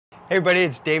Hey everybody,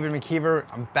 it's David McKeever.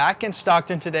 I'm back in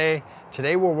Stockton today.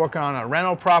 Today we're working on a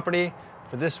rental property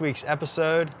for this week's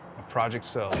episode of Project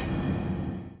Sold.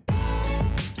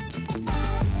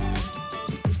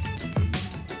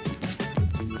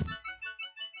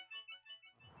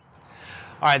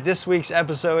 All right, this week's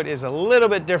episode is a little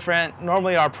bit different.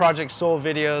 Normally our Project Sold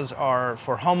videos are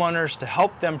for homeowners to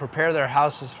help them prepare their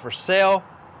houses for sale,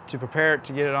 to prepare it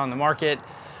to get it on the market.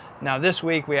 Now this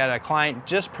week we had a client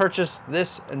just purchase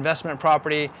this investment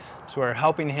property, so we're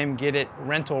helping him get it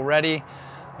rental ready.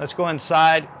 Let's go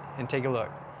inside and take a look.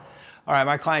 All right,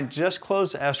 my client just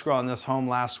closed escrow on this home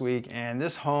last week, and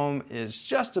this home is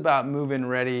just about move-in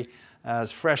ready.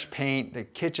 It's fresh paint, the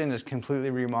kitchen is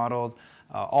completely remodeled,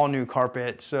 all new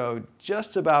carpet, so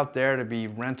just about there to be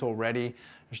rental ready.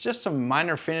 There's just some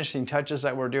minor finishing touches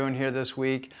that we're doing here this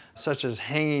week, such as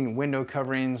hanging window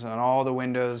coverings on all the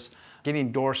windows,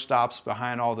 getting door stops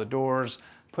behind all the doors,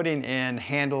 putting in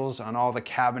handles on all the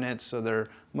cabinets so they're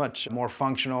much more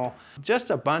functional. Just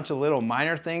a bunch of little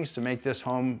minor things to make this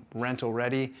home rental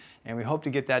ready, and we hope to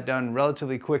get that done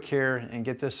relatively quick here and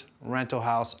get this rental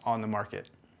house on the market.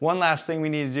 One last thing we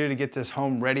need to do to get this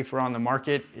home ready for on the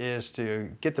market is to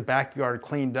get the backyard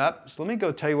cleaned up. So let me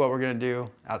go tell you what we're going to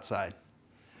do outside.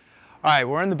 All right,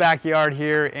 we're in the backyard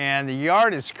here, and the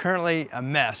yard is currently a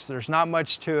mess. There's not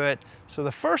much to it. So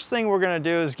the first thing we're going to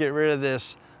do is get rid of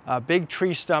this big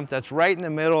tree stump that's right in the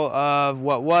middle of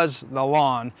what was the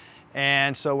lawn.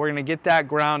 And so we're going to get that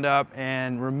ground up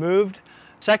and removed.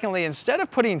 Secondly, instead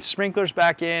of putting sprinklers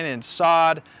back in and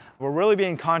sod, we're really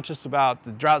being conscious about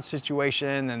the drought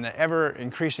situation and the ever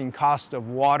increasing cost of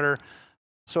water.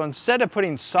 So instead of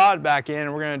putting sod back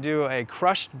in, we're going to do a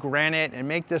crushed granite and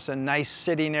make this a nice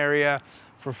sitting area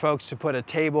for folks to put a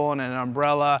table and an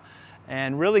umbrella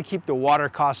and really keep the water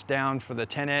costs down for the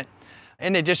tenant.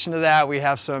 In addition to that, we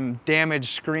have some damaged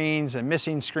screens and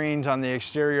missing screens on the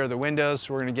exterior of the windows.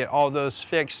 So we're going to get all those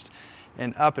fixed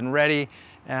and up and ready.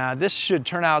 This should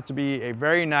turn out to be a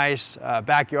very nice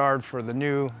backyard for the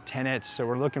new tenants. So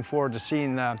we're looking forward to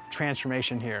seeing the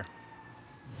transformation here.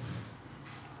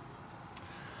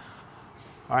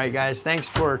 All right, guys, thanks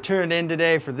for tuning in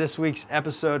today for this week's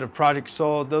episode of Project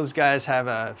Sold. Those guys have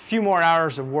a few more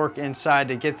hours of work inside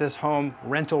to get this home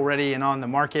rental ready and on the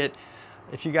market.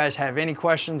 If you guys have any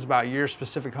questions about your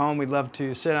specific home, we'd love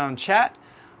to sit down and chat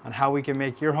on how we can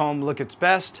make your home look its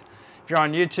best. If you're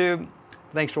on YouTube,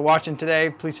 thanks for watching today.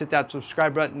 Please hit that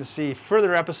subscribe button to see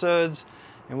further episodes,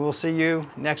 and we'll see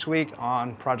you next week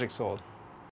on Project Sold.